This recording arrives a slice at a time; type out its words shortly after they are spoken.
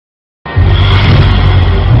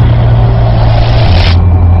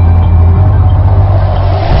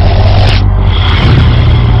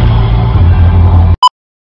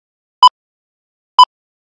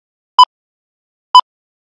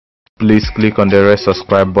please click on the red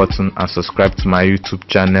subscribe button and subscribe to my YouTube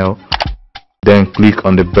channel. Then click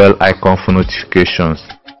on the bell icon for notifications.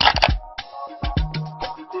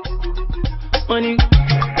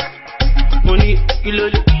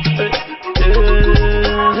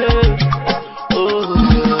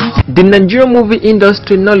 The Nigerian movie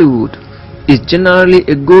industry in Nollywood is generally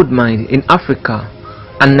a gold mine in Africa,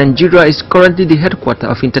 and Nigeria is currently the headquarters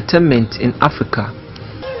of entertainment in Africa.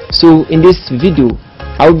 So in this video,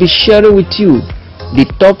 I will be sharing with you the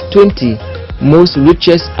top 20 most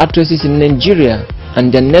richest actresses in Nigeria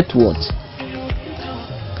and their net worth.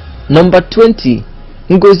 Number 20,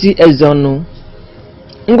 Ngozi Ezeonu.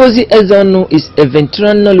 Ngozi Ezeonu is a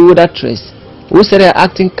veteran Nollywood actress who started her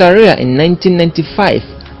acting career in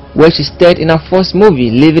 1995, where she starred in her first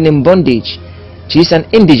movie, Living in Bondage. She is an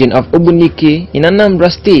indigene of Ogbunike in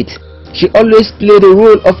Anambra State. She always played the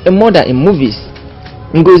role of a mother in movies.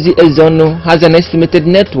 Ngozi Ezeonu has an estimated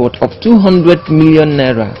net worth of 200 million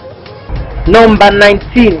naira. Number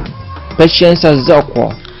 19, Patience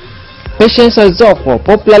Azokwo. Patience Azokwo,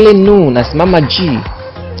 popularly known as Mama G,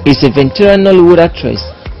 is a veteran Nollywood actress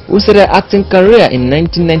who started her acting career in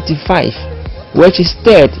 1995, where she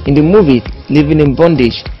starred in the movie Living in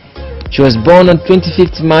Bondage. She was born on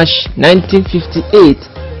 25th March 1958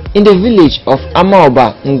 in the village of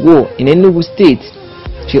Amaoba, Ngwo in Enugu State.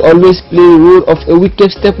 She always played the role of a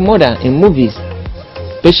wicked stepmother in movies.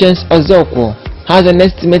 Patience Azokwo has an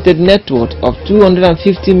estimated net worth of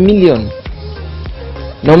 250 million.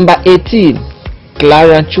 Number 18,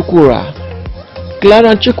 Clara Chukwura.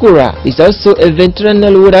 Clara Chukwura is also a veteran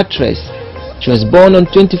Nollywood actress. She was born on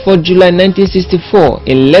 24 July 1964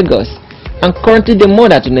 in Lagos and currently the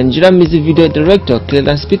mother to Nigerian music video director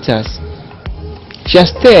Clarence Peters. She has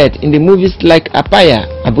starred in the movies like Apaya,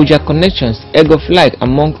 Abuja Connections, Egg of Light,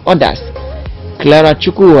 among others. Clara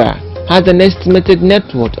Chukwura has an estimated net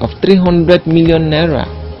worth of 300 million naira.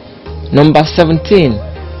 Number 17,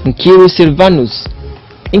 Nkiru Sylvanus.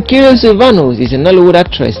 Nkiru Sylvanus is a Nollywood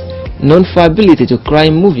actress known for her ability to cry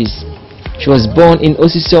in movies. She was born in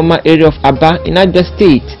Osisioma area of Aba in Abia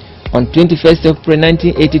State on 21st April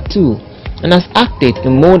 1982 and has acted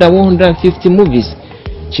in more than 150 movies.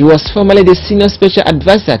 She was formerly the senior special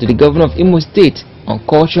advisor to the governor of Imo State on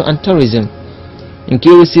culture and tourism.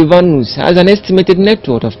 Nkiru Sylvanus has an estimated net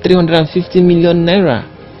worth of 350 million naira.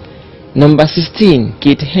 Number 16,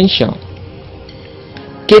 Kate Henshaw.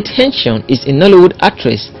 Kate Henshaw is a Nollywood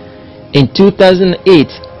actress. In 2008,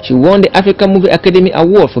 she won the African Movie Academy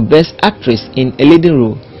Award for Best Actress in a Leading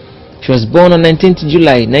Role. She was born on 19th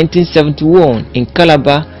July 1971 in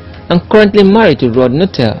Calabar and currently married to Rod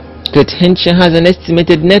Nuttall. Kate Henshaw has an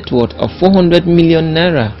estimated net worth of 400 million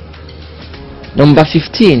naira. Number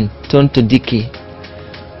 15, Tonto Dike.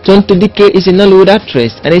 Tonto Dike is a Nollywood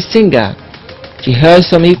actress and a singer. She hails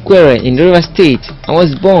from Ikwere in Rivers State and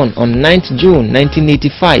was born on 9th June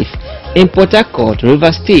 1985 in Port Harcourt,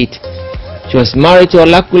 Rivers State. She was married to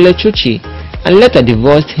Olakule Chuchi and later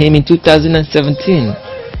divorced him in 2017.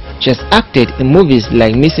 She has acted in movies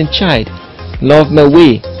like Missing Child, Love My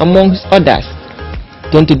Way, amongst others.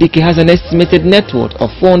 Tonto Dike has an estimated net worth of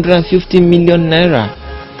 450 million naira.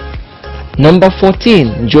 Number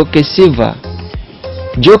 14, Joke Silva.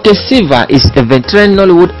 Joke Silva is a veteran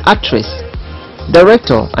Nollywood actress,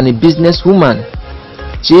 director and a businesswoman.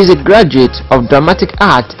 She is a graduate of dramatic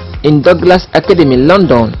art in Douglas Academy,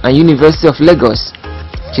 London and University of Lagos.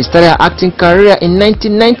 She started her acting career in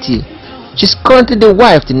 1990. She is currently the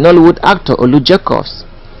wife to Nollywood actor Olu Jacobs.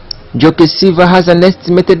 Joke Silva has an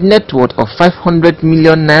estimated net worth of 500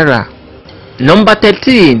 million naira. Number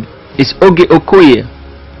 13 is Oge Okoye.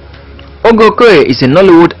 Oge Okoye is a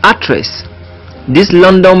Nollywood actress. This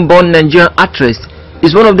London-born Nigerian actress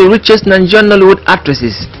is one of the richest Nigerian Nollywood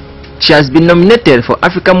actresses. She has been nominated for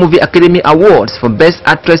African Movie Academy Awards for Best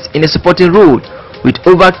Actress in a Supporting Role with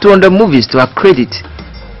over 200 movies to her credit.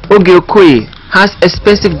 Oge Okoye has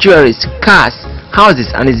expensive jewelry, cars,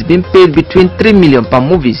 houses and is being paid between 3 million per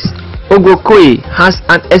movies. Oge Okoye has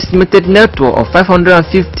an estimated net worth of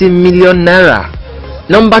 550 million naira.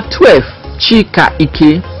 Number 12, Chika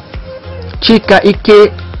Ike. Chika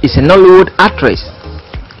Ike is a Nollywood actress.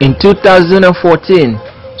 In 2014,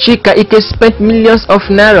 Chika Ike spent millions of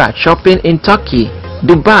naira shopping in Turkey,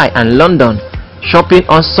 Dubai and London, shopping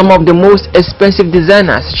on some of the most expensive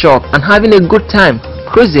designers shop and having a good time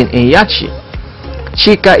cruising in Yachi.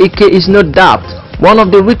 Chika Ike is no doubt one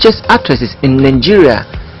of the richest actresses in Nigeria.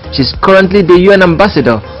 She is currently the UN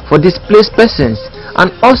ambassador for displaced persons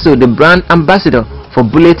and also the brand ambassador for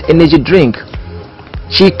Bullet Energy Drink.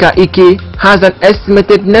 Chika Ike has an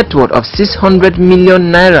estimated net worth of 600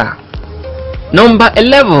 million naira. Number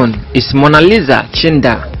 11 is Mona Lisa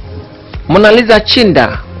Chinda. Mona Lisa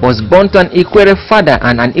Chinda was born to an Ikwere father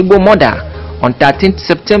and an Igbo mother on 13th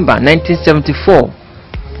September 1974.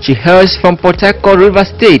 She hails from Port Harcourt, River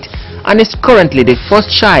State, and is currently the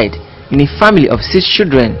first child in a family of 6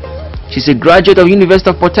 children. She's a graduate of University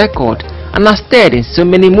of Port Harcourt and has starred in so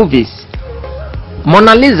many movies.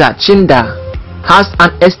 Mona Lisa Chinda has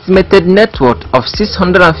an estimated net worth of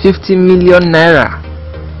 650 million naira.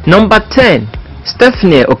 Number 10.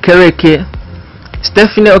 Stephanie Okereke.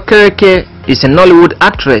 Stephanie Okereke is a Nollywood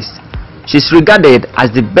actress. She is regarded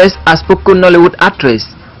as the best outspoken Nollywood actress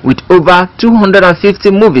with over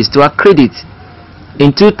 250 movies to her credit.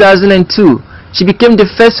 In 2002, she became the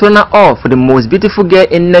first runner-up for the most beautiful girl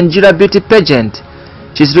in Nigeria beauty pageant.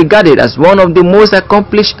 She is regarded as one of the most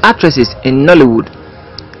accomplished actresses in Nollywood.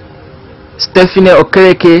 Stephanie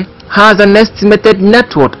Okereke has an estimated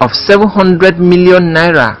net worth of 700 million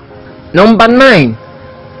naira. Number 9.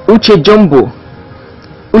 Uche Jumbo.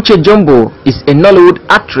 Uche Jumbo is a Nollywood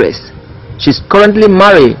actress. She is currently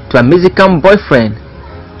married to a Mexican boyfriend.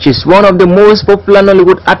 She is one of the most popular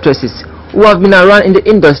Nollywood actresses who have been around in the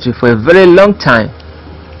industry for a very long time.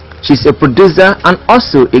 She is a producer and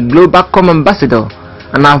also a Global Com Ambassador,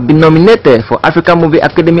 and have been nominated for African Movie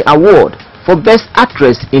Academy Award for Best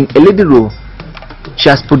Actress in a Leading Role. She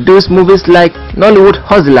has produced movies like Nollywood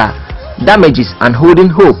Hustler, Damages, and Holding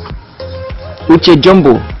Hope. Uche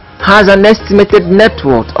Jumbo has an estimated net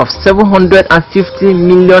worth of 750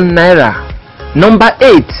 million naira. Number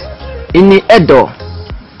 8. Ini Edo.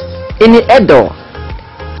 Ini Edo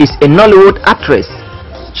is a Nollywood actress.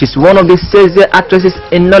 She's one of the sexiest actresses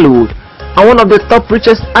in Nollywood and one of the top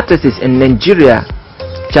richest actresses in Nigeria.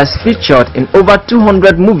 She has featured in over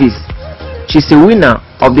 200 movies. She's a winner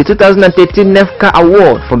of the 2013 NEFCA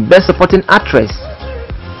Award for Best Supporting Actress.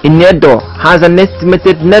 Ini Edo has an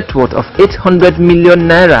estimated net worth of 800 million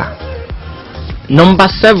naira. Number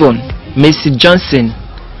 7. Mercy Johnson.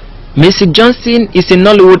 Mercy Johnson is a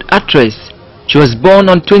Nollywood actress. She was born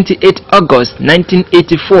on 28 August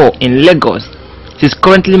 1984 in Lagos. She is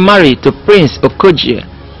currently married to Prince Okogie.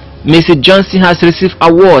 Mercy Johnson has received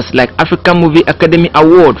awards like African Movie Academy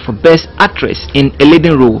Award for Best Actress in a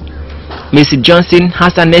Leading Role. Mercy Johnson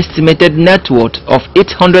has an estimated net worth of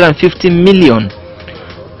 850 million.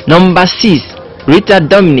 Number 6. Rita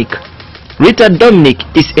Dominic. Rita Dominic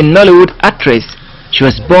is a Nollywood actress. She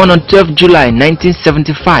was born on 12 July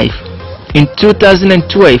 1975. In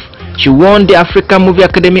 2012, she won the African Movie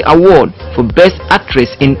Academy Award for Best Actress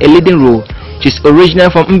in a Leading Role. She is originally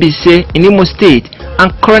from Mbise in Imo State and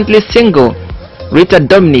currently single. Rita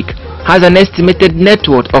Dominic has an estimated net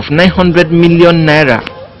worth of 900 million naira.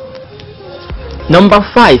 Number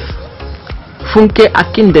 5. Funke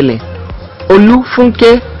Akindele. Olu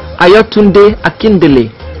Funke Ayotunde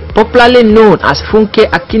Akindele, popularly known as Funke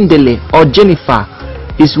Akindele or Jennifer,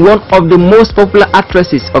 is one of the most popular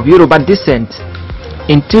actresses of Yoruba descent.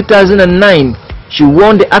 In 2009, she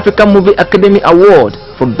won the African Movie Academy Award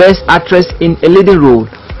for Best Actress in a Leading Role.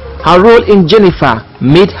 Her role in Jennifer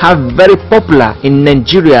made her very popular in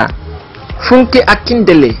Nigeria. Funke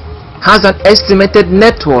Akindele has an estimated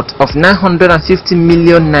net worth of 950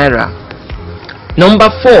 million naira. Number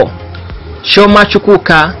 4. Chioma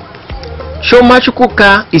Chukwuka. Chioma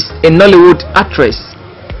Chukwuka is a Nollywood actress.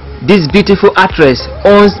 This beautiful actress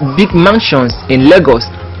owns big mansions in Lagos,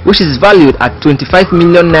 which is valued at 25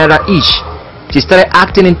 million naira each. She started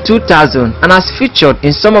acting in 2000 and has featured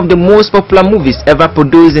in some of the most popular movies ever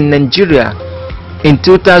produced in Nigeria. In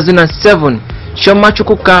 2007, Chioma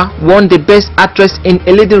Chukwuka won the Best Actress in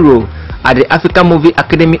a Leading Role at the African Movie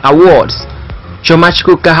Academy Awards. Chioma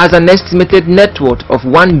Chukwuka has an estimated net worth of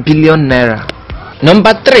 1 billion naira.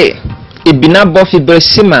 Number 3. Ibinabo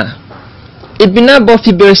Fiberesima. Ibinabo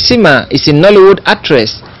Fiberesima is a Nollywood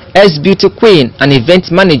actress, ex-beauty queen and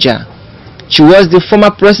event manager. She was the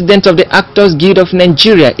former president of the Actors Guild of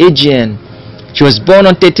Nigeria (AGN). She was born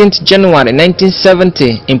on 13th January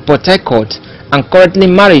 1970 in Port Harcourt and currently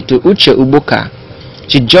married to Uche Uboka.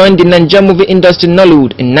 She joined the Nigerian movie industry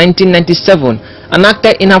Nollywood in 1997 and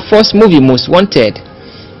acted in her first movie Most Wanted.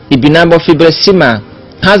 Ibinabo Fiberesima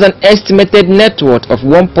has an estimated net worth of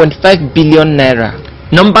 1.5 billion naira.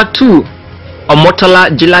 Number 2. Omotola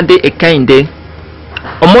Jilade Ekainde.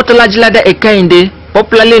 Omotola Jilade Ekainde,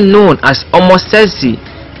 popularly known as Omosesi,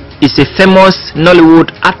 is a famous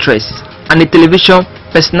Nollywood actress and a television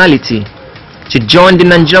personality. She joined the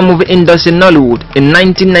Nigerian movie industry Nollywood in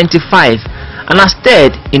 1995 and has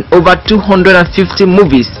starred in over 250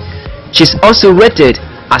 movies. She is also rated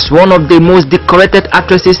as one of the most decorated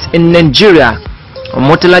actresses in Nigeria.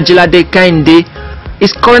 Omotola Jilade Ekainde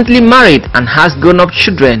is currently married and has grown-up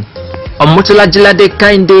children. Omotola Jilade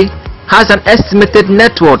Ekainde has an estimated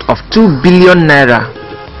net worth of 2 billion naira.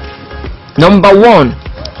 Number 1.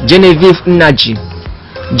 Genevieve Nnaji.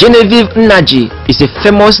 Genevieve Nnaji is a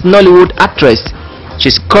famous Nollywood actress. She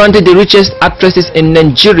is currently the richest actress in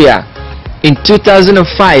Nigeria. In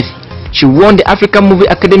 2005, she won the African Movie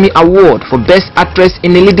Academy Award for Best Actress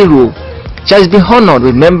in a Leading Role. She has been honored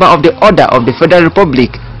with Member of the Order of the Federal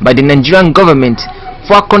Republic by the Nigerian government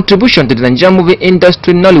for her contribution to the Nigerian movie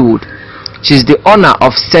industry in Nollywood. She is the owner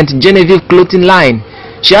of St. Genevieve clothing line.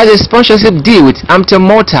 She has a sponsorship deal with Amtel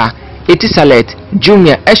Malta, Etisalat,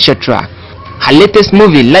 Jumia, etc. Her latest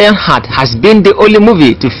movie, Lionheart, has been the only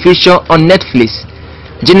movie to feature on Netflix.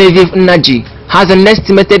 Genevieve Nnaji has an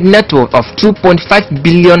estimated net worth of 2.5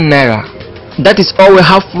 billion naira. That is all we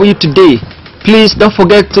have for you today. Please don't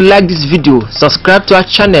forget to like this video, subscribe to our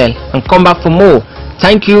channel, and come back for more.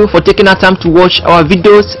 Thank you for taking our time to watch our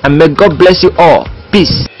videos, and may God bless you all.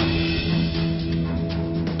 Peace.